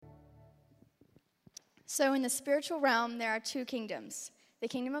So in the spiritual realm, there are two kingdoms, the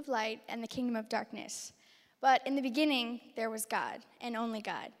kingdom of light and the kingdom of darkness. But in the beginning, there was God, and only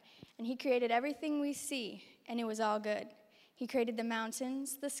God. And he created everything we see, and it was all good. He created the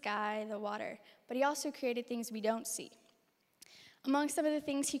mountains, the sky, the water, but he also created things we don't see. Among some of the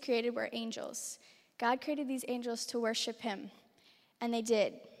things he created were angels. God created these angels to worship him, and they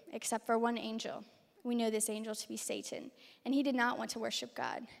did, except for one angel. We know this angel to be Satan, and he did not want to worship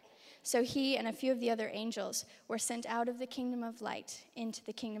God. So he and a few of the other angels were sent out of the kingdom of light into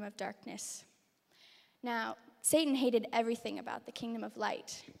the kingdom of darkness. Now, Satan hated everything about the kingdom of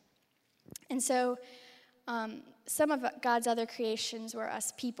light. And so some of God's other creations were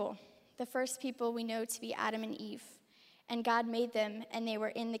us people. The first people we know to be Adam and Eve. And God made them, and they were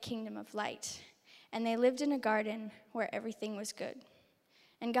in the kingdom of light. And they lived in a garden where everything was good.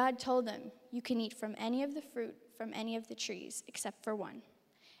 And God told them, you can eat from any of the fruit from any of the trees except for one.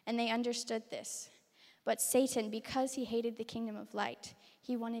 And they understood this. But Satan, because he hated the kingdom of light,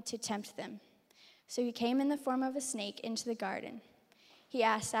 he wanted to tempt them. So he came in the form of a snake into the garden. He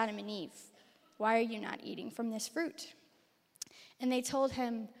asked Adam and Eve, why are you not eating from this fruit? And they told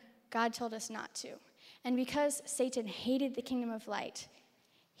him, God told us not to. And because Satan hated the kingdom of light,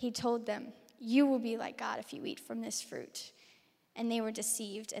 he told them, you will be like God if you eat from this fruit. And they were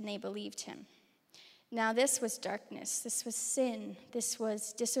deceived, and they believed him. Now this was darkness, this was sin, this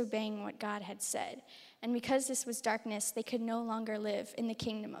was disobeying what God had said. And because this was darkness, they could no longer live in the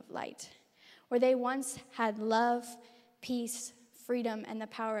kingdom of light. Where they once had love, peace, freedom, and the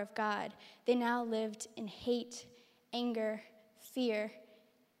power of God, they now lived in hate, anger, fear,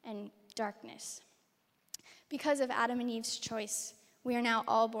 and darkness. Because of Adam and Eve's choice, we are now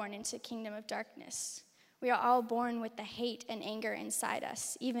all born into the kingdom of darkness. We are all born with the hate and anger inside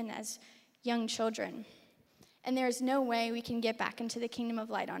us, even as young children. And there is no way we can get back into the kingdom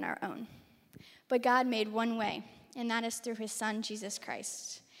of light on our own. But God made one way, and that is through his Son, Jesus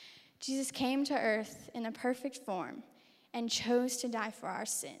Christ. Jesus came to earth in a perfect form and chose to die for our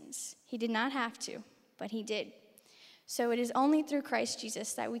sins. He did not have to, but he did. So it is only through Christ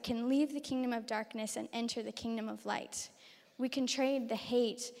Jesus that we can leave the kingdom of darkness and enter the kingdom of light. We can trade the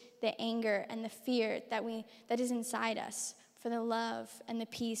hate, the anger, and the fear that is inside us for the love and the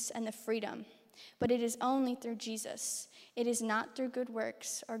peace and the freedom. But it is only through Jesus. It is not through good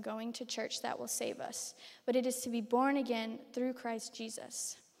works or going to church that will save us, but it is to be born again through Christ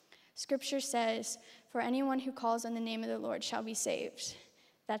Jesus. Scripture says, for anyone who calls on the name of the Lord shall be saved.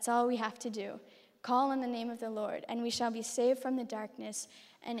 That's all we have to do. Call on the name of the Lord, and we shall be saved from the darkness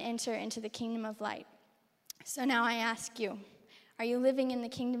and enter into the kingdom of light. So now I ask you, are you living in the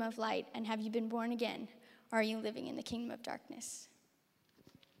kingdom of light, and have you been born again, or are you living in the kingdom of darkness?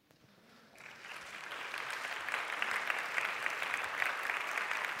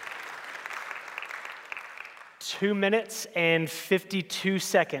 2 minutes and 52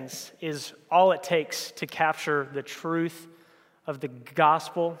 seconds is all it takes to capture the truth of the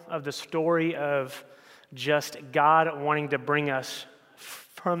gospel, of the story of just God wanting to bring us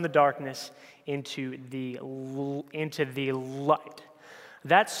from the darkness into the light.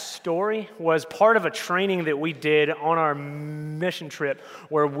 That story was part of a training that we did on our mission trip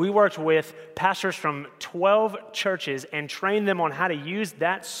where we worked with pastors from 12 churches and trained them on how to use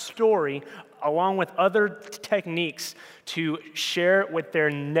that story along with other techniques to share with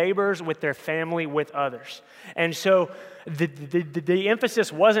their neighbors, with their family, with others. And so the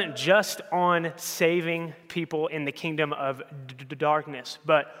emphasis wasn't just on saving people in the kingdom of darkness,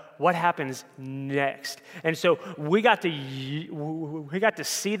 but what happens next. And so we got to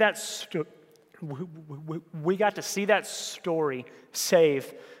see that story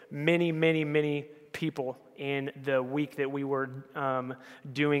save many, many, many people in the week that we were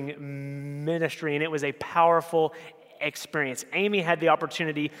doing ministry, and it was a powerful experience. Amy had the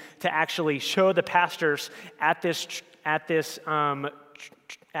opportunity to actually show the pastors at this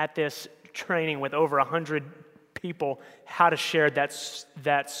training with over 100 people how to share that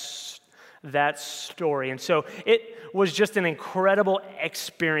story. And so it was just an incredible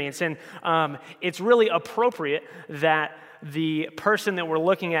experience. And it's really appropriate that the person that we're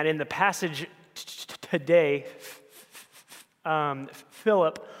looking at in the passage today,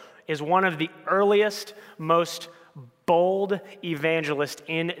 Philip, is one of the earliest, most bold evangelist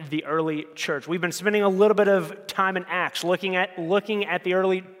in the early church. We've been spending a little bit of time in Acts looking at the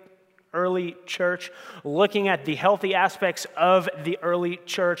early church, looking at the healthy aspects of the early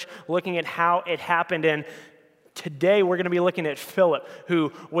church, looking at how it happened. And today we're going to be looking at Philip,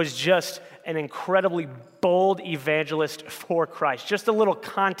 who was just an incredibly bold evangelist for Christ. Just a little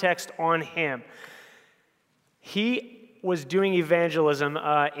context on him. He was doing evangelism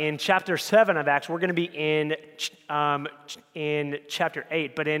in chapter 7 of Acts. We're going to be in chapter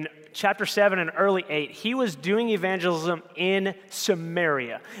 8, but in chapter 7 and early 8, he was doing evangelism in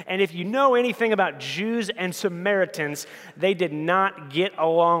Samaria. And if you know anything about Jews and Samaritans, they did not get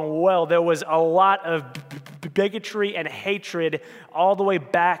along well. There was a lot of bigotry and hatred all the way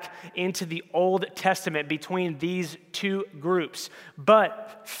back into the Old Testament between these two groups.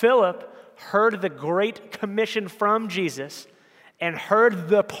 But Philip heard the Great Commission from Jesus and heard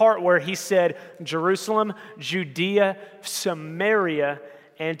the part where he said, Jerusalem, Judea, Samaria,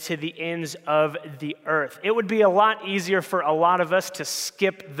 and to the ends of the earth. It would be a lot easier for a lot of us to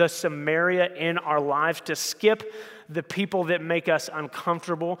skip the Samaria in our lives, to skip the people that make us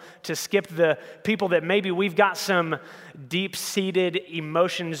uncomfortable, to skip the people that maybe we've got some deep-seated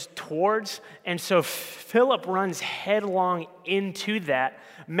emotions towards. And so Philip runs headlong into that,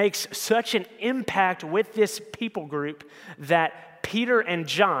 makes such an impact with this people group that Peter and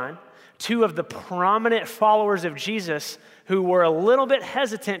John, two of the prominent followers of Jesus, who were a little bit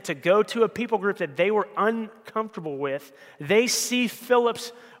hesitant to go to a people group that they were uncomfortable with, they see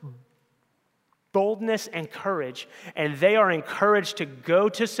Philip's boldness and courage, and they are encouraged to go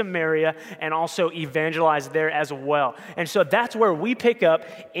to Samaria and also evangelize there as well. And so that's where we pick up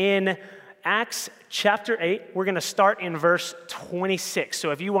in Acts chapter 8. We're going to start in verse 26.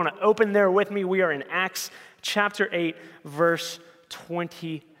 So if you want to open there with me, we are in Acts chapter 8, verse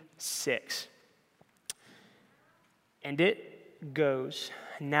 26. And it goes,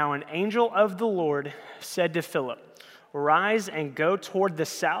 "Now an angel of the Lord said to Philip, 'Rise and go toward the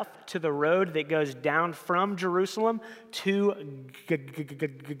south to the road that goes down from Jerusalem to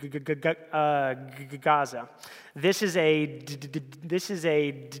Gaza. This is a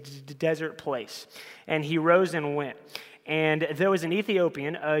desert place.' And he rose and went. And there was an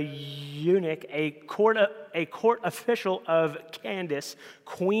Ethiopian, a eunuch, a court official of Candace,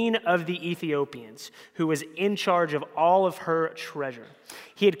 queen of the Ethiopians, who was in charge of all of her treasure.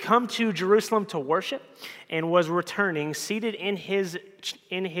 He had come to Jerusalem to worship and was returning, seated in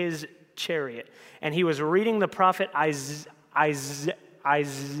his chariot. And he was reading the prophet Isaiah.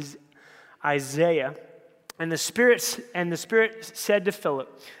 And the Spirit said to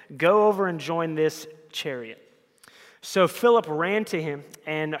Philip, 'Go over and join this chariot.' So Philip ran to him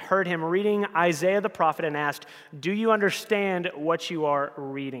and heard him reading Isaiah the prophet and asked, 'Do you understand what you are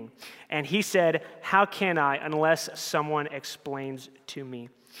reading?' And he said, 'How can I unless someone explains to me?'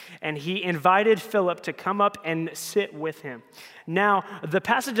 And he invited Philip to come up and sit with him. Now, the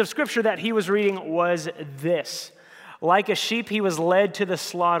passage of scripture that he was reading was this: 'Like a sheep he was led to the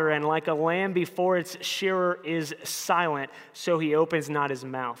slaughter, and like a lamb before its shearer is silent, so he opens not his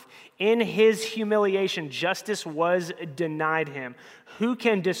mouth. In his humiliation, justice was denied him. Who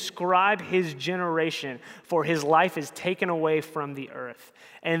can describe his generation? For his life is taken away from the earth.'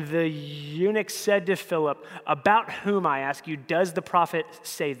 And the eunuch said to Philip, 'About whom, I ask you, does the prophet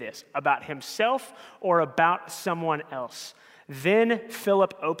say this? About himself or about someone else?' Then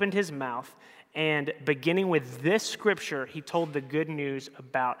Philip opened his mouth, and beginning with this scripture, he told the good news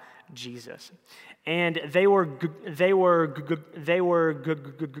about Jesus. And they were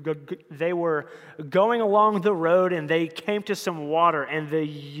going along the road, and they came to some water. And the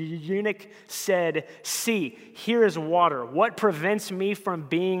eunuch said, 'See, here is water. What prevents me from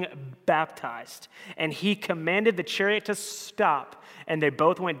being baptized?' And he commanded the chariot to stop. And they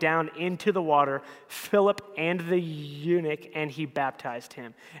both went down into the water, Philip and the eunuch, and he baptized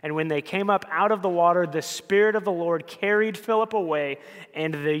him. And when they came up out of the water, the Spirit of the Lord carried Philip away,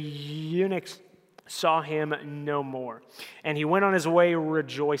 and the eunuch saw him no more. And he went on his way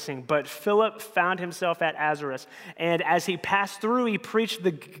rejoicing. But Philip found himself at Azotus, and as he passed through, he preached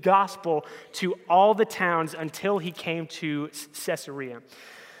the gospel to all the towns until he came to Caesarea.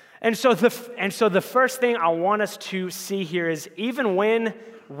 And so the first thing I want us to see here is, even when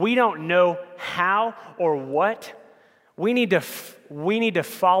we don't know how or what, we need to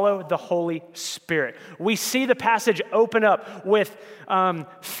follow the Holy Spirit. We see the passage open up with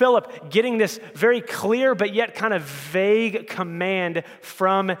Philip getting this very clear but yet kind of vague command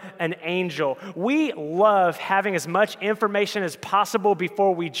from an angel. We love having as much information as possible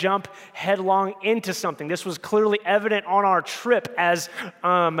before we jump headlong into something. This was clearly evident on our trip as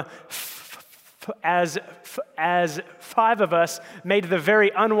five of us made the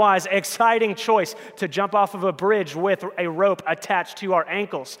very unwise, exciting choice to jump off of a bridge with a rope attached to our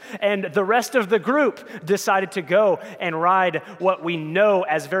ankles. And the rest of the group decided to go and ride what we know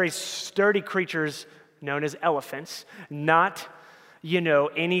as very sturdy creatures known as elephants, not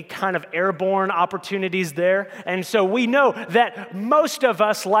any kind of airborne opportunities there. And so we know that most of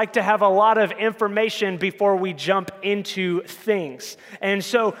us like to have a lot of information before we jump into things. And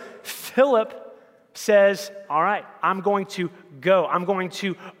so Philip says, all right, I'm going to go. I'm going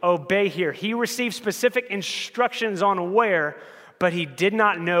to obey here. He received specific instructions on where, but he did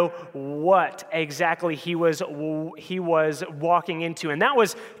not know what exactly he was walking into. And that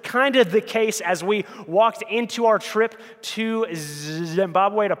was kind of the case as we walked into our trip to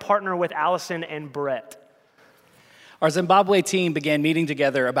Zimbabwe to partner with Allison and Brett. Our Zimbabwe team began meeting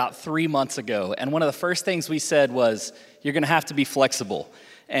together about 3 months ago, and one of the first things we said was, you're going to have to be flexible.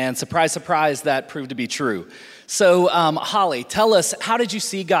 And surprise, surprise, that proved to be true. So, Holly, tell us, how did you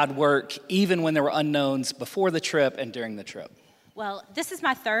see God work even when there were unknowns before the trip and during the trip? Well, this is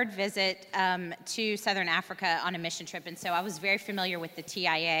my third visit to Southern Africa on a mission trip, and so I was very familiar with the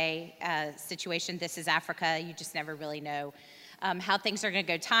TIA situation. This is Africa. You just never really know how things are going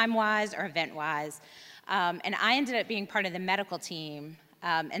to go time-wise or event-wise. And I ended up being part of the medical team.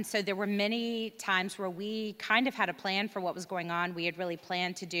 And so there were many times where we kind of had a plan for what was going on. We had really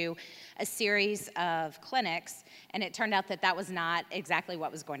planned to do a series of clinics, and it turned out that that was not exactly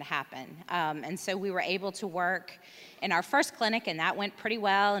what was going to happen. And so we were able to work in our first clinic, and that went pretty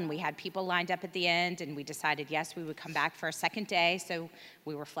well, and we had people lined up at the end, and we decided, yes, we would come back for a second day, so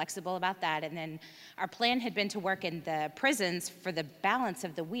we were flexible about that. And then our plan had been to work in the prisons for the balance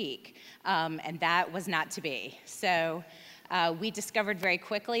of the week, and that was not to be. So we discovered very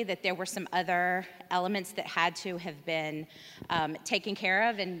quickly that there were some other elements that had to have been taken care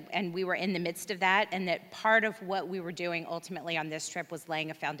of, and we were in the midst of that, and that part of what we were doing ultimately on this trip was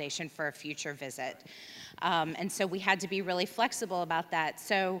laying a foundation for a future visit. And so we had to be really flexible about that.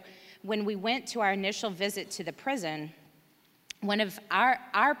 So when we went to our initial visit to the prison, one of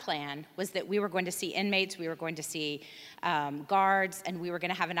our plan was that we were going to see inmates, we were going to see guards, and we were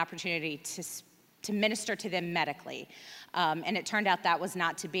going to have an opportunity to minister to them medically. And it turned out that was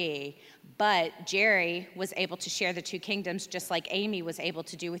not to be. But Jerry was able to share the two kingdoms just like Amy was able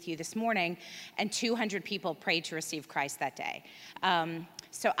to do with you this morning, and 200 people prayed to receive Christ that day.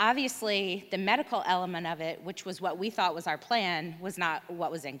 So obviously the medical element of it, which was what we thought was our plan, was not what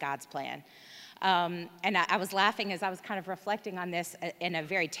was in God's plan. And I was laughing as I was kind of reflecting on this in a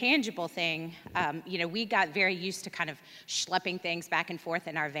very tangible thing. We got very used to kind of schlepping things back and forth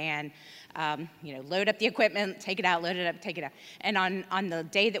in our van. Load up the equipment, take it out, load it up, take it out. And on the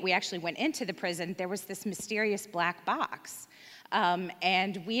day that we actually went into the prison, there was this mysterious black box.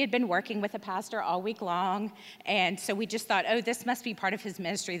 And we had been working with a pastor all week long, and so we just thought, oh, this must be part of his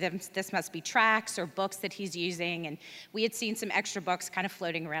ministry. This must be tracts or books that he's using, and we had seen some extra books kind of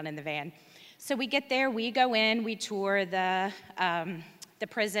floating around in the van. So we get there, we go in, we tour the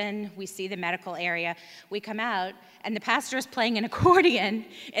prison, we see the medical area, we come out, and the pastor is playing an accordion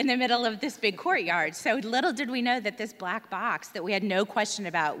in the middle of this big courtyard. So little did we know that this black box that we had no question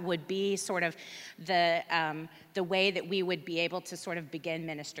about would be sort of the way that we would be able to sort of begin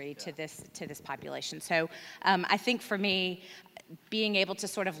ministry to this population. So I think for me, being able to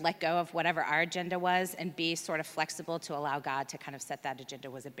sort of let go of whatever our agenda was and be sort of flexible to allow God to kind of set that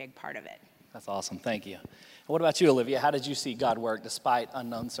agenda was a big part of it. That's awesome. Thank you. And what about you, Olivia? How did you see God work despite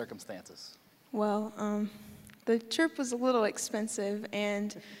unknown circumstances? Well, the trip was a little expensive,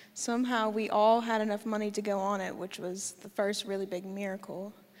 and somehow we all had enough money to go on it, which was the first really big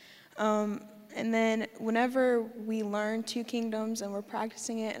miracle. And then whenever we learned two kingdoms and we're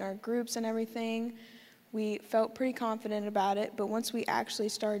practicing it in our groups and everything, we felt pretty confident about it. But once we actually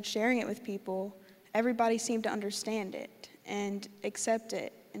started sharing it with people, everybody seemed to understand it and accept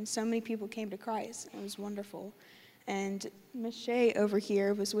it. And so many people came to Christ. It was wonderful. And Miss Shay over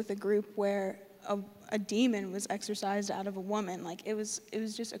here was with a group where a demon was exorcised out of a woman. Like it was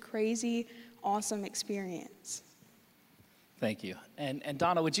just a crazy, awesome experience. Thank you. And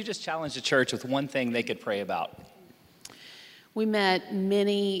Donna, would you just challenge the church with one thing they could pray about? We met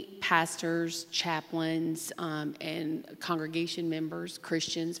many pastors, chaplains, and congregation members,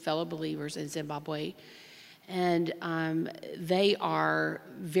 Christians, fellow believers in Zimbabwe. And they are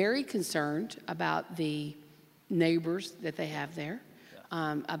very concerned about the neighbors that they have there,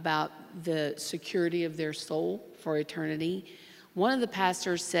 about the security of their soul for eternity. One of the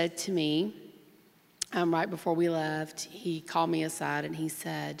pastors said to me, right before we left, he called me aside and he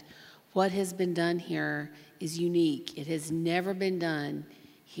said, "What has been done here is unique. It has never been done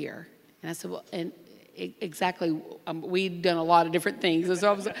here." And I said, well, and exactly, we'd done a lot of different things. And so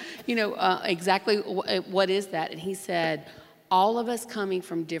I was, exactly what is that? And he said, all of us coming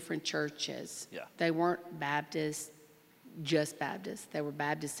from different churches. Yeah. They weren't Baptists, just Baptists. They were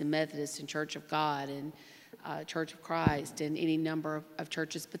Baptists and Methodists and Church of God and Church of Christ and any number of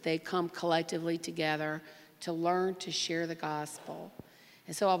churches, but they come collectively together to learn to share the gospel.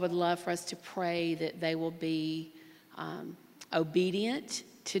 And so I would love for us to pray that they will be obedient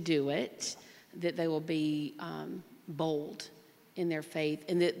to do it, that they will be bold in their faith,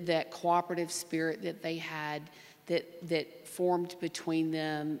 and that cooperative spirit that they had that formed between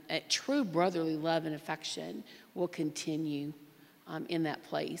them, a true brotherly love and affection, will continue in that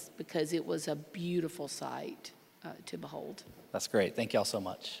place, because it was a beautiful sight to behold. That's great. Thank y'all so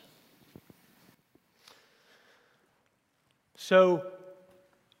much. So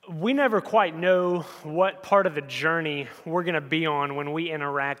we never quite know what part of the journey we're going to be on when we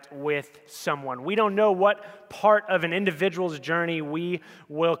interact with someone. We don't know what part of an individual's journey we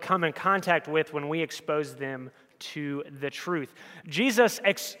will come in contact with when we expose them to the truth. Jesus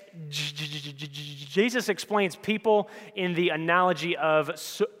explains people in the analogy of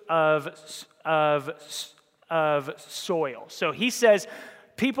soil. So he says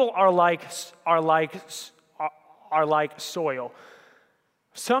people are like soil.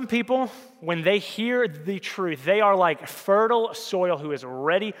 Some people, when they hear the truth, they are like fertile soil who is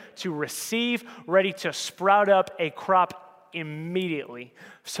ready to receive, ready to sprout up a crop immediately.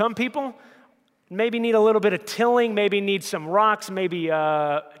 Some people maybe need a little bit of tilling, maybe need some rocks, maybe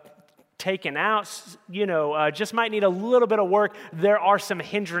taken out, just might need a little bit of work. There are some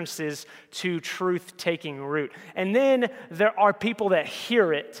hindrances to truth taking root. And then there are people that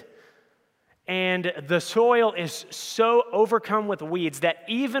hear it, and the soil is so overcome with weeds that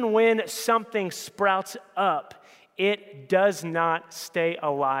even when something sprouts up, it does not stay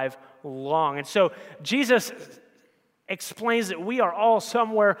alive long. And so Jesus explains that we are all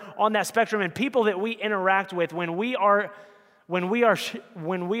somewhere on that spectrum, and people that we interact with, when we are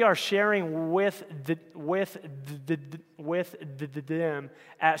sharing with them,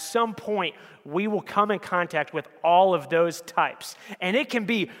 at some point we will come in contact with all of those types. And it can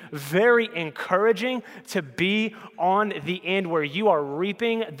be very encouraging to be on the end where you are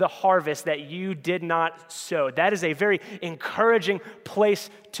reaping the harvest that you did not sow. That is a very encouraging place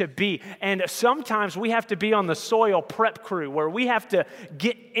to be. And sometimes we have to be on the soil prep crew, where we have to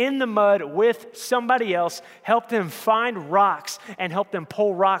get in the mud with somebody else, help them find rocks, and help them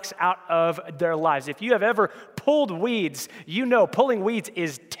pull rocks out of their lives. If you have ever pulled weeds, you know pulling weeds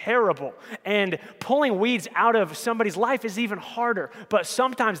is terrible. And pulling weeds out of somebody's life is even harder. But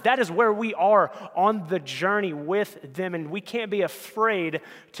sometimes that is where we are on the journey with them, and we can't be afraid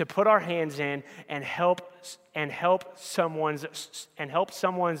to put our hands in and help someone's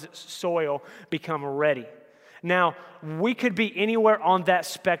soil become ready. Now, we could be anywhere on that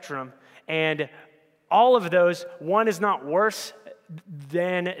spectrum, and all of those, one is not worse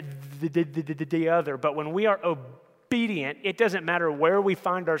than the other. But when we are obedient, it doesn't matter where we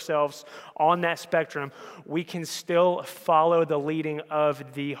find ourselves on that spectrum, we can still follow the leading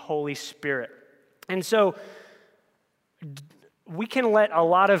of the Holy Spirit. And so we can let a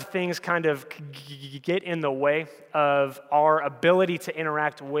lot of things kind of get in the way of our ability to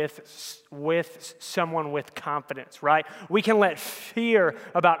interact with someone with confidence, right? We can let fear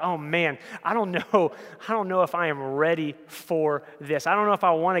about, oh man, I don't know if I am ready for this. I don't know if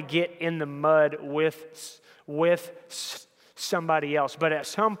I want to get in the mud with somebody else. But at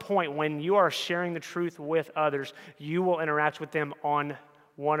some point, when you are sharing the truth with others, you will interact with them on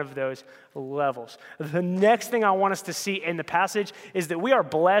one of those levels. The next thing I want us to see in the passage is that we are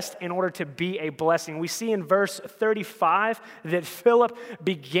blessed in order to be a blessing. We see in verse 35 that Philip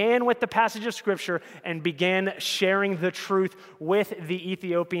began with the passage of Scripture and began sharing the truth with the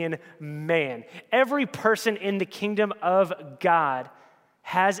Ethiopian man. Every person in the kingdom of God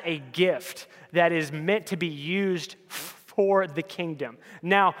has a gift that is meant to be used for the kingdom.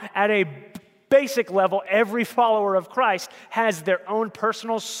 Now, at a basic level, every follower of Christ has their own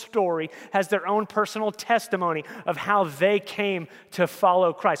personal story, has their own personal testimony of how they came to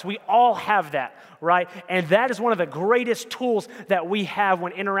follow Christ. We all have that, right? And that is one of the greatest tools that we have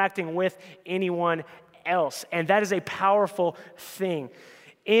when interacting with anyone else. And that is a powerful thing.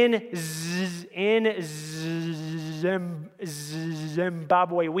 In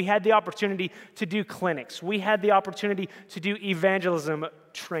Zimbabwe, we had the opportunity to do clinics. We had the opportunity to do evangelism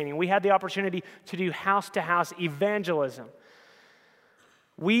training. We had the opportunity to do house-to-house evangelism.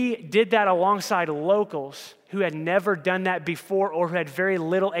 We did that alongside locals who had never done that before or who had very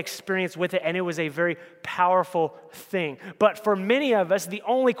little experience with it, and it was a very powerful thing. But for many of us, the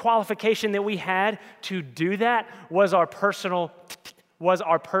only qualification that we had to do that was our personal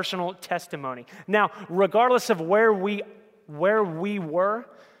testimony. Now, regardless of where we were,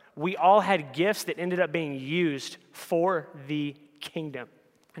 we all had gifts that ended up being used for the kingdom.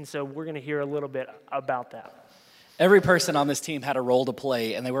 And so we're going to hear a little bit about that. Every person on this team had a role to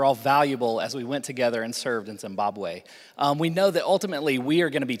play, and they were all valuable as we went together and served in Zimbabwe. We know that ultimately we are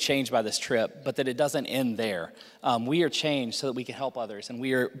going to be changed by this trip, but that it doesn't end there. We are changed so that we can help others, and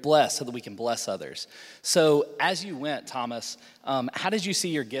we are blessed so that we can bless others. So as you went, Thomas, how did you see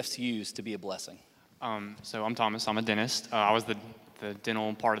your gifts used to be a blessing? So I'm Thomas. I'm a dentist. I was the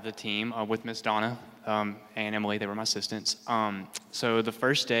dental part of the team with Miss Donna and Emily. They were my assistants. So the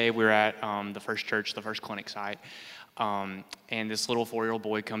first day we were at the first church, the first clinic site, and this little 4-year-old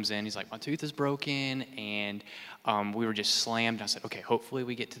boy comes in. He's like, my tooth is broken, and we were just slammed. I said, okay, hopefully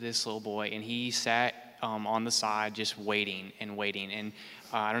we get to this little boy. And he sat on the side just waiting and waiting. And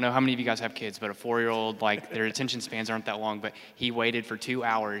I don't know how many of you guys have kids, but a 4-year-old, like, their attention spans aren't that long, but he waited for 2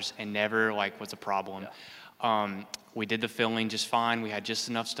 hours and never, like, was a problem. We did the filling just fine. We had just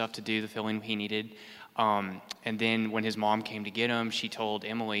enough stuff to do the filling he needed. And then when his mom came to get him, she told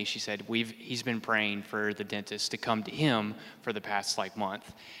Emily, she said, he's been praying for the dentist to come to him for the past, like,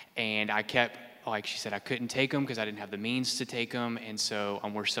 month. And I kept, like she said, I couldn't take him because I didn't have the means to take him. And so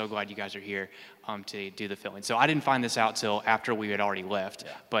we're so glad you guys are here to do the filling. So I didn't find this out till after we had already left,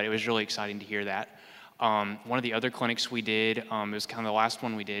 but it was really exciting to hear that. One of the other clinics we did, it was kind of the last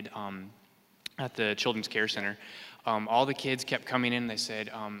one we did at the Children's Care Center. All the kids kept coming in and they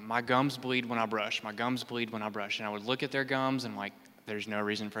said, my gums bleed when I brush, my gums bleed when I brush. And I would look at their gums and, like, there's no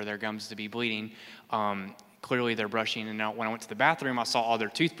reason for their gums to be bleeding. Clearly they're brushing. And now when I went to the bathroom, I saw all their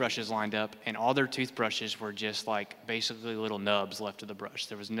toothbrushes lined up, and all their toothbrushes were just, like, basically little nubs left of the brush.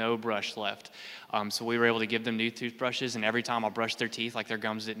 There was no brush left. So we were able to give them new toothbrushes, and every time I brushed their teeth, like, their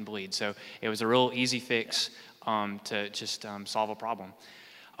gums didn't bleed. So it was a real easy fix to just solve a problem.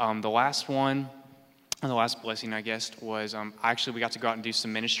 The last one, and the last blessing, I guess, was actually we got to go out and do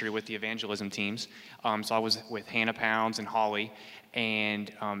some ministry with the evangelism teams. So I was with Hannah Pounds and Holly,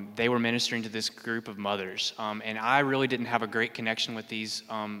 and they were ministering to this group of mothers. And I really didn't have a great connection with these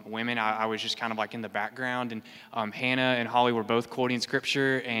women. I was just kind of like in the background. And Hannah and Holly were both quoting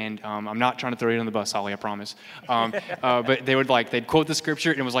scripture, and I'm not trying to throw you on the bus, Holly, I promise. But they'd quote the scripture,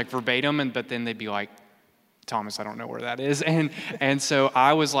 and it was like verbatim, but then they'd be like, Thomas, I don't know where that is. And so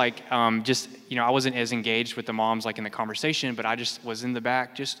I was like, I wasn't as engaged with the moms, like, in the conversation, but I just was in the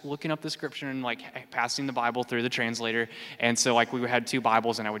back just looking up the scripture and, like, passing the Bible through the translator. And so, like, we had 2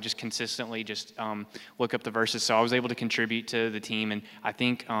 Bibles, and I would just consistently just look up the verses. So I was able to contribute to the team, and I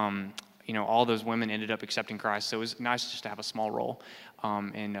think all those women ended up accepting Christ. So it was nice just to have a small role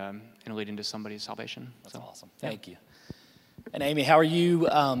in leading to somebody's salvation. That's awesome. Thank you. And Amy, how are you?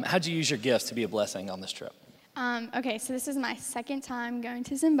 How'd you use your gifts to be a blessing on this trip? Okay, so this is my second time going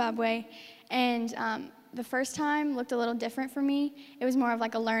to Zimbabwe, and the first time looked a little different for me. It was more of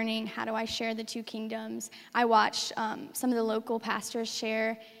like a learning, how do I share the 2 kingdoms? I watched some of the local pastors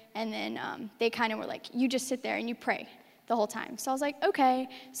share, and then they kind of were like, you just sit there and you pray the whole time. So I was like, okay.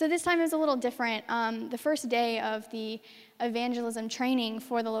 So this time it was a little different. The first day of the evangelism training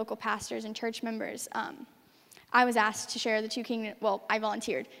for the local pastors and church members, I was asked to share the 2 kingdoms, well, I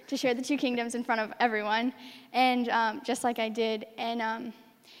volunteered to share the 2 kingdoms in front of everyone, and just like I did. And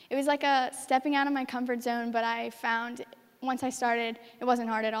it was like a stepping out of my comfort zone, but I found once I started, it wasn't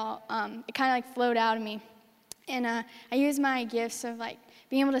hard at all. It kind of like flowed out of me. And I used my gifts of like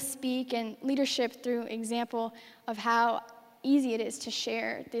being able to speak and leadership through example of how easy it is to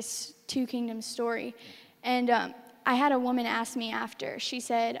share this 2 kingdom story. And I had a woman ask me after, she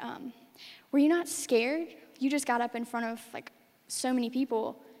said, were you not scared? You just got up in front of like so many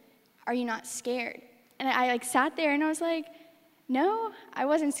people. Are you not scared? And I like sat there and I was like, no, I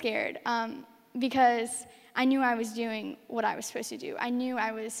wasn't scared because I knew I was doing what I was supposed to do. I knew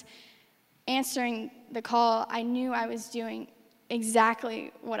I was answering the call. I knew I was doing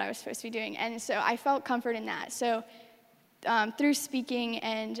exactly what I was supposed to be doing. And so I felt comfort in that. So through speaking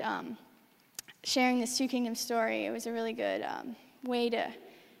and sharing this 2 kingdom story, it was a really good way to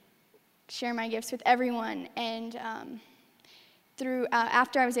share my gifts with everyone. And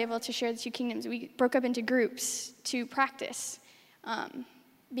after I was able to share the 2 kingdoms, we broke up into groups to practice.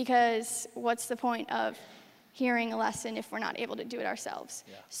 Because what's the point of hearing a lesson if we're not able to do it ourselves?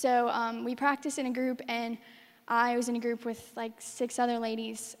 Yeah. So we practiced in a group, and I was in a group with like 6 other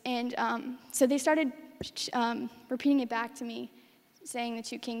ladies. And so they started repeating it back to me, saying the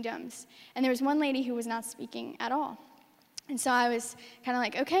 2 kingdoms. And there was one lady who was not speaking at all. And so I was kind of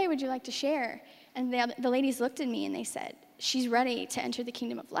like, okay, would you like to share? And the ladies looked at me and they said, she's ready to enter the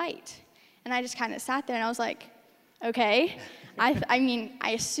kingdom of light. And I just kind of sat there and I was like, okay. I mean,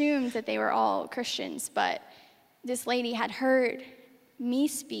 I assumed that they were all Christians, but this lady had heard me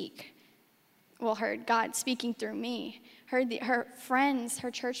speak, heard God speaking through me, heard her friends, her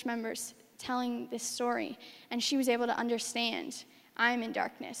church members telling this story, and she was able to understand, I'm in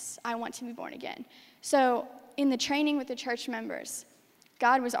darkness. I want to be born again. So in the training with the church members,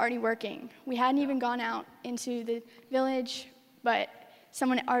 God was already working. We hadn't even gone out into the village, but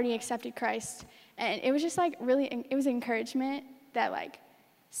someone had already accepted Christ. And it was just like really, it was encouragement that like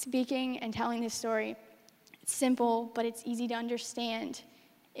speaking and telling this story, it's simple, but it's easy to understand.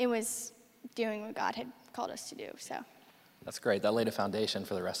 It was doing what God had called us to do, so. That's great. That laid a foundation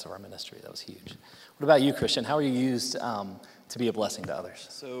for the rest of our ministry. That was huge. What about you, Christian? How are you used to be a blessing to others?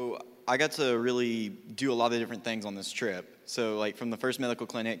 So I got to really do a lot of different things on this trip. So like from the first medical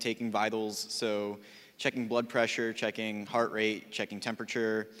clinic, taking vitals, so checking blood pressure, checking heart rate, checking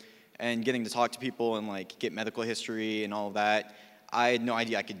temperature, and getting to talk to people and like get medical history and all of that. I had no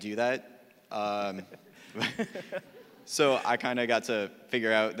idea I could do that. So I kind of got to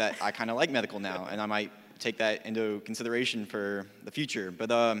figure out that I kind of like medical now, and I might take that into consideration for the future.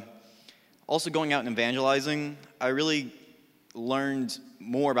 But also going out and evangelizing, I really learned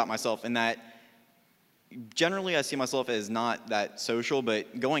more about myself in that generally I see myself as not that social,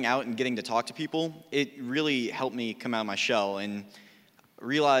 but going out and getting to talk to people, it really helped me come out of my shell and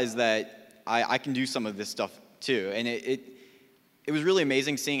realize that I can do some of this stuff too. And it was really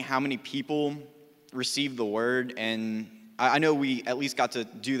amazing seeing how many people received the word. And I know we at least got to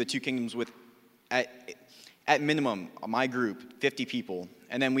do the Two Kingdoms with, at minimum, my group, 50 people.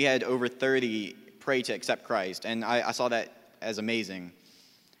 And then we had over 30 pray to accept Christ. And I saw that as amazing.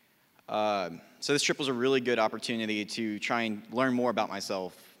 So this trip was a really good opportunity to try and learn more about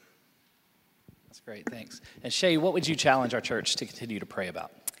myself. That's great, thanks. And Shay, what would you challenge our church to continue to pray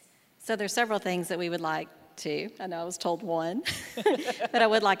about? So there's several things that we would like to. I know I was told one, but I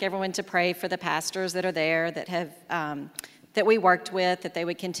would like everyone to pray for the pastors that are there that have that we worked with, that they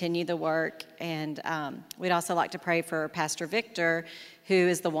would continue the work. And we'd also like to pray for Pastor Victor, who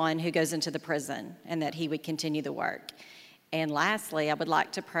is the one who goes into the prison, and that he would continue the work. And lastly, I would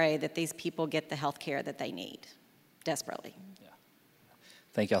like to pray that these people get the health care that they need desperately. Yeah.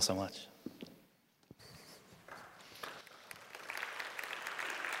 Thank y'all so much.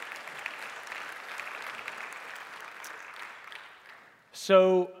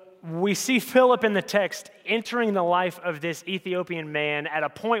 So we see Philip in the text entering the life of this Ethiopian man at a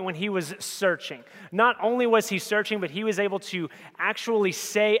point when he was searching. Not only was he searching, but he was able to actually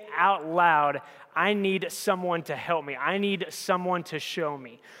say out loud, I need someone to help me. I need someone to show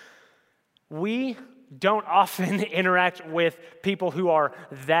me. We don't often interact with people who are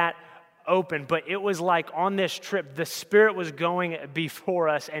that open, but it was like on this trip, the Spirit was going before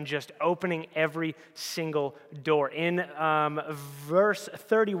us and just opening every single door. In verse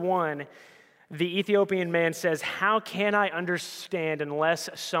 31, the Ethiopian man says, how can I understand unless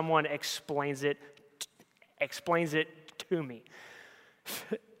someone explains it to me?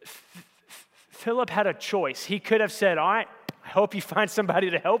 Philip had a choice. He could have said, all right, I hope you find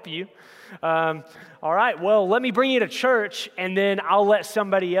somebody to help you. All right, well, let me bring you to church, and then I'll let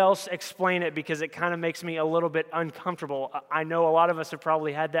somebody else explain it because it kind of makes me a little bit uncomfortable. I know a lot of us have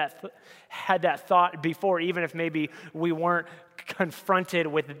probably had that thought before, even if maybe we weren't confronted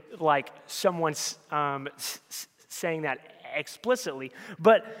with like someone saying that explicitly.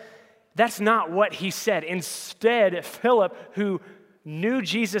 But that's not what he said. Instead, Philip, who knew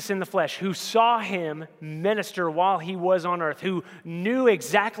Jesus in the flesh, who saw him minister while he was on earth, who knew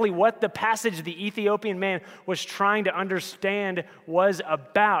exactly what the passage the Ethiopian man was trying to understand was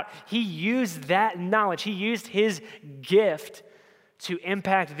about. He used that knowledge, he used his gift to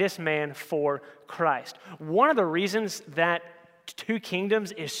impact this man for Christ. One of the reasons that Two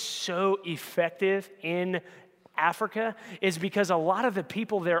Kingdoms is so effective in Africa is because a lot of the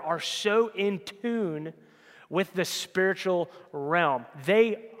people there are so in tune with the spiritual realm.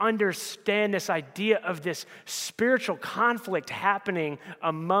 They understand this idea of this spiritual conflict happening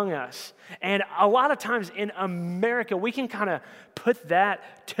among us. And a lot of times in America, we can kind of put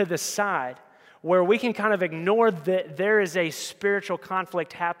that to the side, where we can kind of ignore that there is a spiritual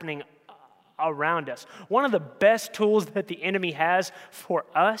conflict happening around us. One of the best tools that the enemy has for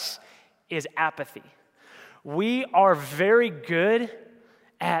us is apathy. We are very good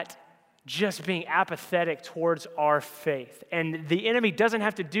at just being apathetic towards our faith. And the enemy doesn't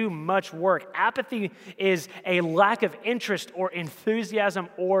have to do much work. Apathy is a lack of interest or enthusiasm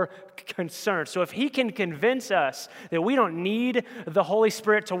or concern. So if he can convince us that we don't need the Holy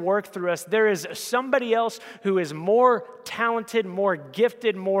Spirit to work through us, there is somebody else who is more talented, more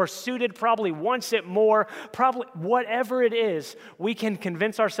gifted, more suited, probably wants it more, probably whatever it is, we can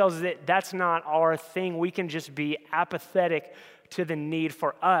convince ourselves that that's not our thing. We can just be apathetic to the need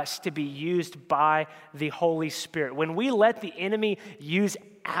for us to be used by the Holy Spirit. When we let the enemy use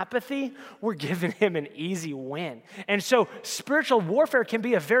apathy, we're giving him an easy win. And so spiritual warfare can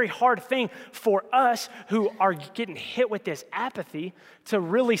be a very hard thing for us who are getting hit with this apathy to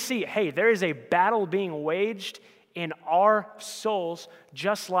really see, hey, there is a battle being waged in our souls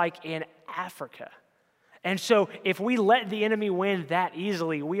just like in Africa. And so if we let the enemy win that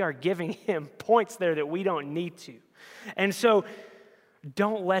easily, we are giving him points there that we don't need to. And so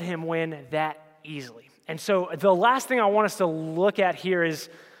don't let him win that easily. And so the last thing I want us to look at here is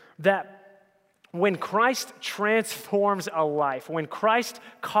that when Christ transforms a life, when Christ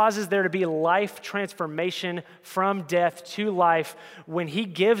causes there to be life transformation from death to life, when he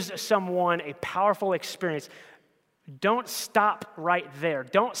gives someone a powerful experience, don't stop right there.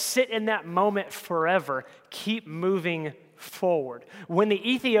 Don't sit in that moment forever. Keep moving forward. When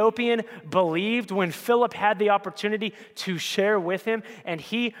the Ethiopian believed, when Philip had the opportunity to share with him, and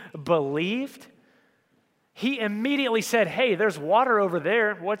he believed, he immediately said, hey, there's water over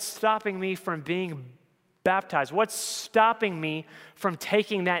there. What's stopping me from being baptized? What's stopping me from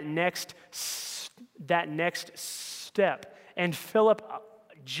taking that next step? And Philip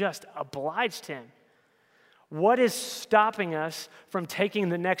just obliged him. What is stopping us from taking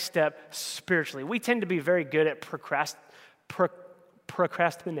the next step spiritually? We tend to be very good at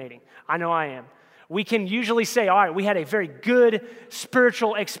procrastinating. I know I am. We can usually say, all right, we had a very good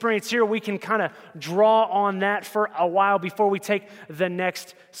spiritual experience here. We can kind of draw on that for a while before we take the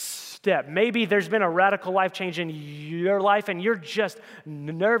next step. Maybe there's been a radical life change in your life and you're just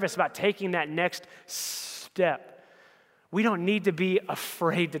nervous about taking that next step. We don't need to be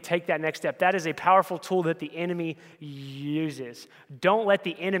afraid to take that next step. That is a powerful tool that the enemy uses. Don't let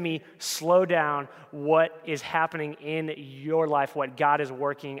the enemy slow down what is happening in your life, what God is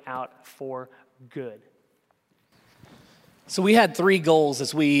working out for good. So we had 3 goals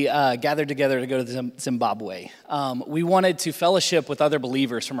as we gathered together to go to Zimbabwe. We wanted to fellowship with other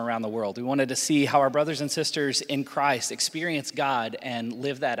believers from around the world. We wanted to see how our brothers and sisters in Christ experience God and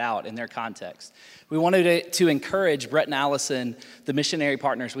live that out in their context. We wanted to encourage Brett and Allison, the missionary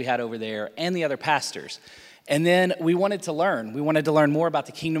partners we had over there, and the other pastors. And then we wanted to learn. We wanted to learn more about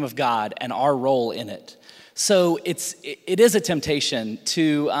the kingdom of God and our role in it. So it is a temptation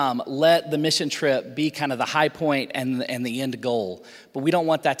to let the mission trip be kind of the high point and the end goal. But we don't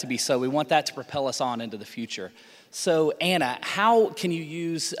want that to be so. We want that to propel us on into the future. So Anna, how can you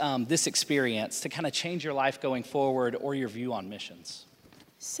use this experience to kind of change your life going forward or your view on missions?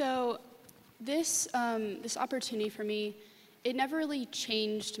 So this opportunity for me, it never really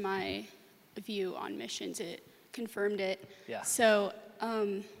changed my view on missions. It confirmed it. Yeah. So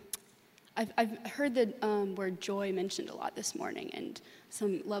I've heard the word joy mentioned a lot this morning, and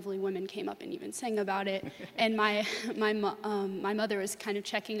some lovely women came up and even sang about it. And my mother was kind of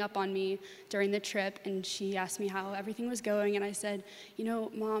checking up on me during the trip, and she asked me how everything was going, and I said, you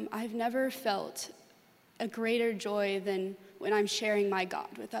know, Mom, I've never felt a greater joy than when I'm sharing my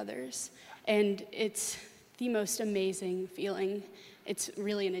God with others. And it's the most amazing feeling. It's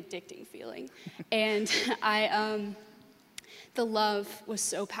really an addicting feeling. And the love was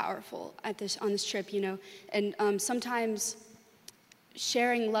so powerful on this trip, you know. And sometimes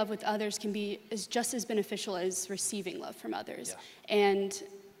sharing love with others is just as beneficial as receiving love from others. Yeah. And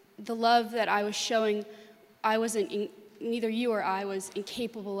the love that I was showing, neither you or I was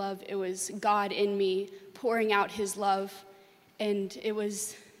incapable of. It was God in me pouring out his love, and it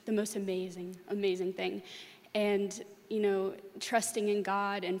was the most amazing, amazing thing. And, you know, trusting in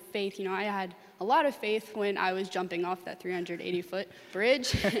God and faith, you know, I had a lot of faith when I was jumping off that 380-foot bridge.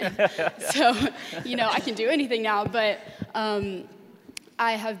 So, you know, I can do anything now, but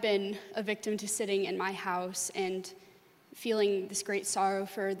I have been a victim to sitting in my house and feeling this great sorrow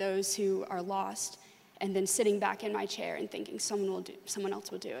for those who are lost, and then sitting back in my chair and thinking someone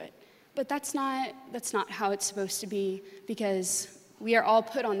else will do it. But that's not how it's supposed to be, because we are all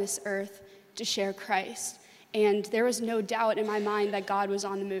put on this earth to share Christ. And there was no doubt in my mind that God was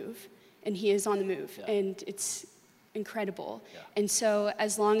on the move, and he is on the move, yeah. And it's incredible. Yeah. And so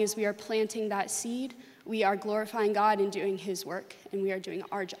as long as we are planting that seed, we are glorifying God and doing his work, and we are doing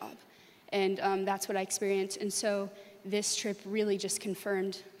our job. And that's what I experienced. And so this trip really just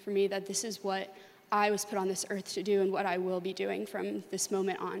confirmed for me that this is what I was put on this earth to do and what I will be doing from this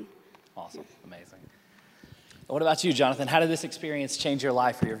moment on. Awesome. Amazing. What about you, Jonathan? How did this experience change your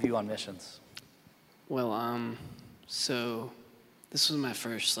life or your view on missions? Well, so this was my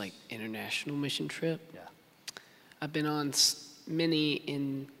first international mission trip. Yeah. I've been on many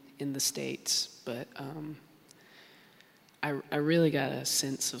in the States, but I really got a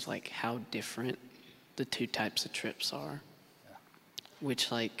sense of how different the two types of trips are.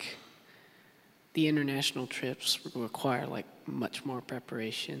 which like the international trips require like much more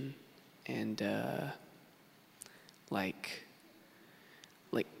preparation and like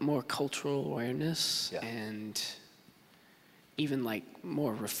more cultural awareness and even like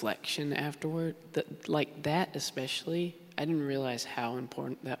more reflection afterward. Like that especially, I didn't realize how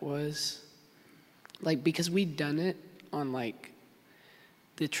important that was. Like because we'd done it on like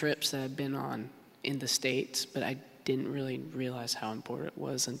the trips that I've been on in the States, but I didn't really realize how important it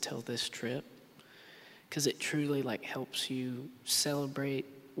was until this trip. Because it truly like helps you celebrate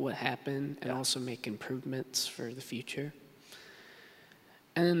what happened and also make improvements for the future.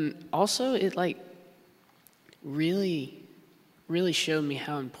 And also it like really showed me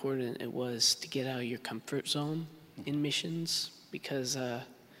how important it was to get out of your comfort zone in missions, because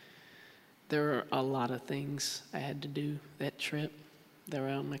there were a lot of things I had to do that trip that were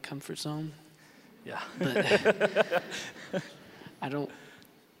out of my comfort zone. Yeah. But I don't.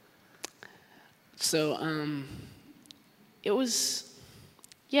 So it was,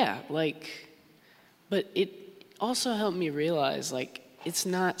 but it also helped me realize like it's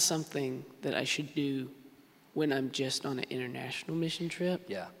not something that I should do when I'm just on an international mission trip.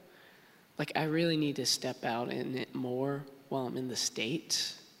 Yeah. Like I really need to step out in it more while I'm in the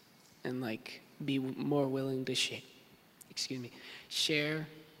States and like be more willing to share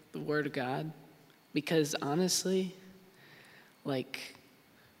the Word of God. Because honestly, like,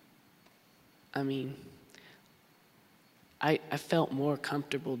 I mean, I felt more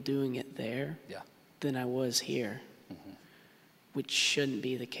comfortable doing it there than I was here, which shouldn't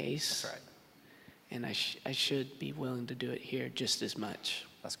be the case. That's right. And I should be willing to do it here just as much.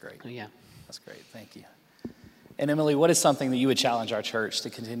 That's great. Yeah. That's great. Thank you. And Emily, what is something that you would challenge our church to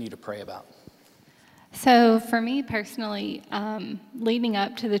continue to pray about? So for me personally, leading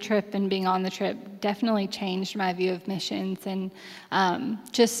up to the trip and being on the trip definitely changed my view of missions, and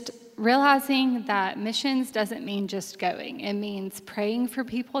just realizing that missions doesn't mean just going. It means praying for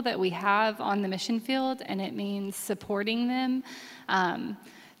people that we have on the mission field, and it means supporting them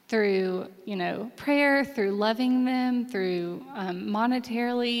through, prayer, through loving them, through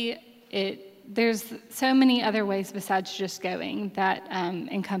monetarily. There's so many other ways besides just going that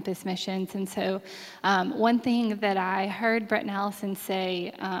encompass missions. And so one thing that I heard Brett and Allison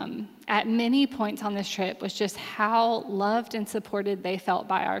say at many points on this trip was just how loved and supported they felt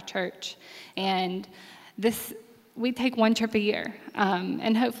by our church. And we take one trip a year,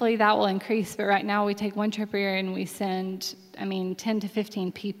 and hopefully that will increase. But right now we take one trip a year and we send 10 to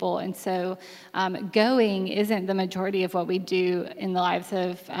 15 people. And so going isn't the majority of what we do in the lives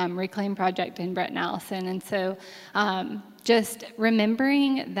of Reclaim Project and Brett and Allison. And so just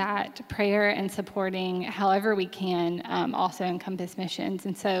remembering that prayer and supporting however we can also encompass missions.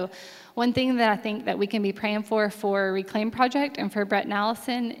 And so one thing that I think that we can be praying for Reclaim Project and for Brett and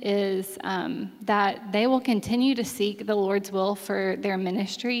Allison is that they will continue to seek the Lord's will for their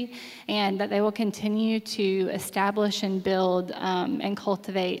ministry, and that they will continue to establish and build and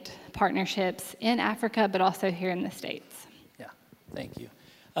cultivate partnerships in Africa, but also here in the States. Yeah, thank you.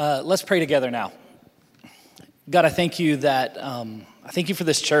 Let's pray together now. God, I thank you for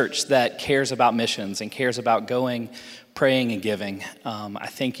this church that cares about missions and cares about going, praying, and giving. I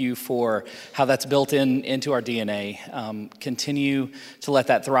thank you for how that's built into our DNA. Continue to let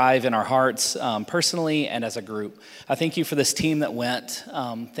that thrive in our hearts personally and as a group. I thank you for this team that went.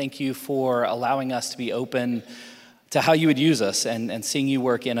 Thank you for allowing us to be open to how you would use us and seeing you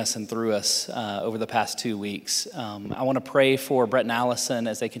work in us and through us over the past 2 weeks. I want to pray for Brett and Allison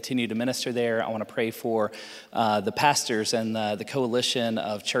as they continue to minister there. I want to pray for the pastors and the coalition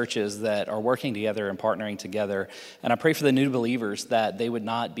of churches that are working together and partnering together. And I pray for the new believers that they would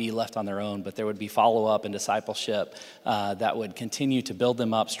not be left on their own, but there would be follow-up and discipleship that would continue to build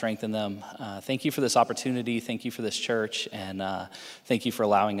them up, strengthen them. Thank you for this opportunity. Thank you for this church. And thank you for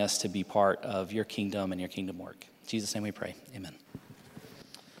allowing us to be part of your kingdom and your kingdom work. In Jesus' name we pray. Amen.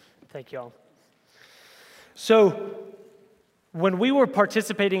 Thank you all. So when we were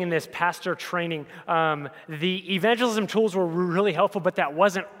participating in this pastor training, the evangelism tools were really helpful, but that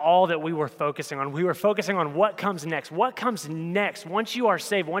wasn't all that we were focusing on. We were focusing on what comes next. What comes next once you are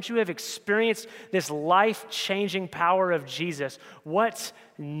saved, once you have experienced this life-changing power of Jesus? What's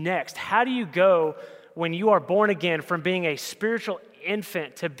next? How do you go when you are born again from being a spiritual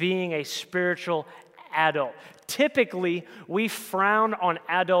infant to being a spiritual adult? Typically, we frown on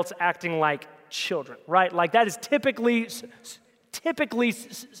adults acting like children, right? Like that is typically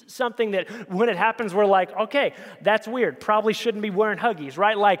something that when it happens, we're like, okay, that's weird. Probably shouldn't be wearing Huggies,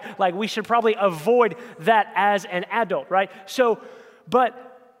 right? Like we should probably avoid that as an adult, right? So,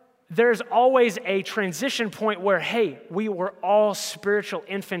 but there's always a transition point where, hey, we were all spiritual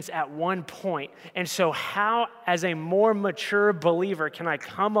infants at one point. And so how, as a more mature believer, can I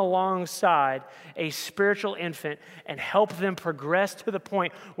come alongside a spiritual infant and help them progress to the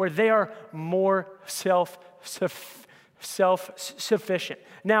point where they are more self-sufficient?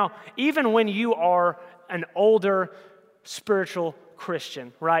 Now, even when you are an older spiritual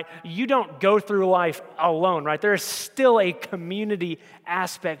Christian, right? You don't go through life alone, right? There is still a community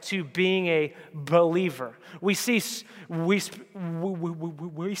aspect to being a believer. We see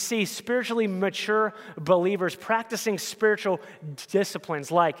spiritually mature believers practicing spiritual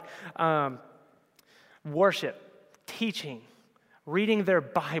disciplines like worship, teaching, reading their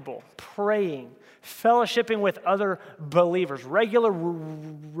Bible, praying, fellowshipping with other believers, regular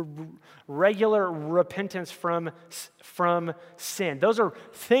repentance from sin. Those are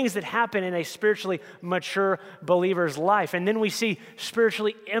things that happen in a spiritually mature believer's life. And then we see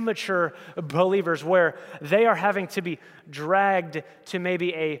spiritually immature believers where they are having to be dragged to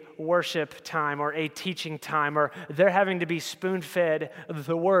maybe a worship time or a teaching time, or they're having to be spoon-fed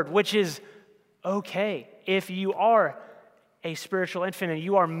the word, which is okay if you are a spiritual infant and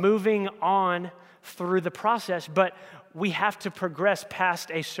you are moving on through the process, but we have to progress past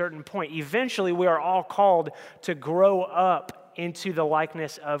a certain point. Eventually, we are all called to grow up into the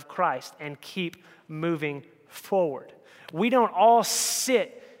likeness of Christ and keep moving forward. We don't all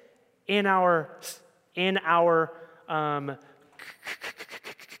sit in our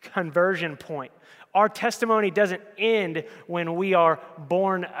conversion point. Our testimony doesn't end when we are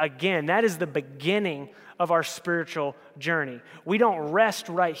born again. That is the beginning of our spiritual journey. We don't rest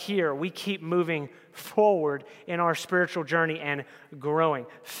right here. We keep moving forward in our spiritual journey and growing.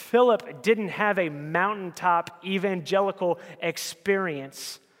 Philip didn't have a mountaintop evangelical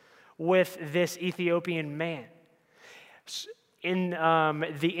experience with this Ethiopian man. In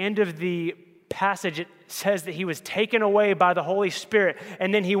the end of the passage, it says that he was taken away by the Holy Spirit,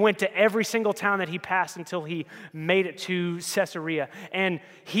 and then he went to every single town that he passed until he made it to Caesarea. And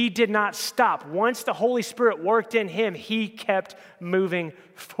he did not stop. Once the Holy Spirit worked in him, he kept moving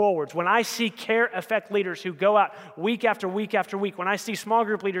forwards. When I see Care Effect leaders who go out week after week after week, when I see small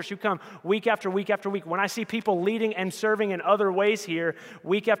group leaders who come week after week after week, when I see people leading and serving in other ways here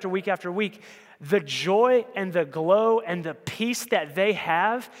week after week after week, the joy and the glow and the peace that they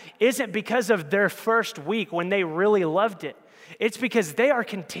have isn't because of their first week when they really loved it. It's because they are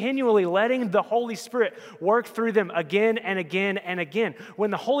continually letting the Holy Spirit work through them again and again and again.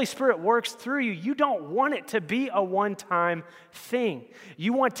 When the Holy Spirit works through you, you don't want it to be a one-time thing.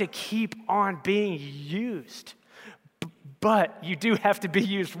 You want to keep on being used. But you do have to be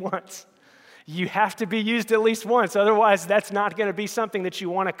used once. You have to be used at least once. Otherwise, that's not going to be something that you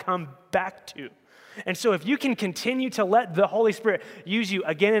want to come back to. And so if you can continue to let the Holy Spirit use you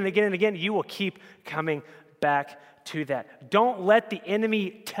again and again and again, you will keep coming back to that. Don't let the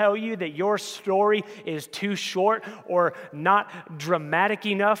enemy tell you that your story is too short or not dramatic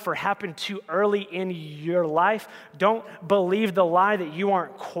enough or happened too early in your life. Don't believe the lie that you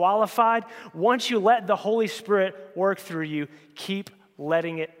aren't qualified. Once you let the Holy Spirit work through you, keep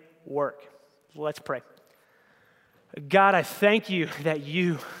letting it work. Let's pray. God, I thank you that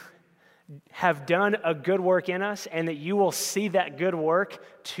you have done a good work in us and that you will see that good work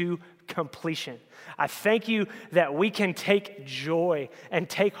to completion. I thank you that we can take joy and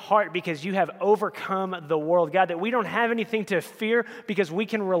take heart because you have overcome the world. God, that we don't have anything to fear because we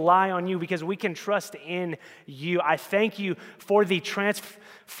can rely on you, because we can trust in you. I thank you for the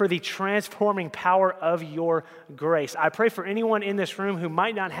transforming power of your grace. I pray for anyone in this room who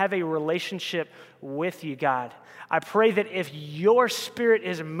might not have a relationship with you, God. I pray that if your Spirit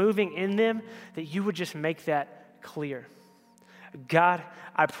is moving in them, that you would just make that clear. God,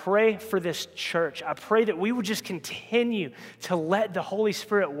 I pray for this church. I pray that we would just continue to let the Holy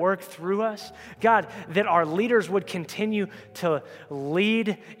Spirit work through us. God, that our leaders would continue to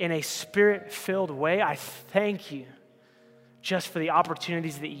lead in a Spirit-filled way. I thank you just for the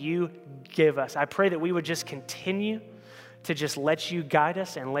opportunities that you give us. I pray that we would just continue to just let you guide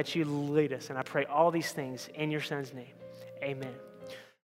us and let you lead us. And I pray all these things in your Son's name. Amen.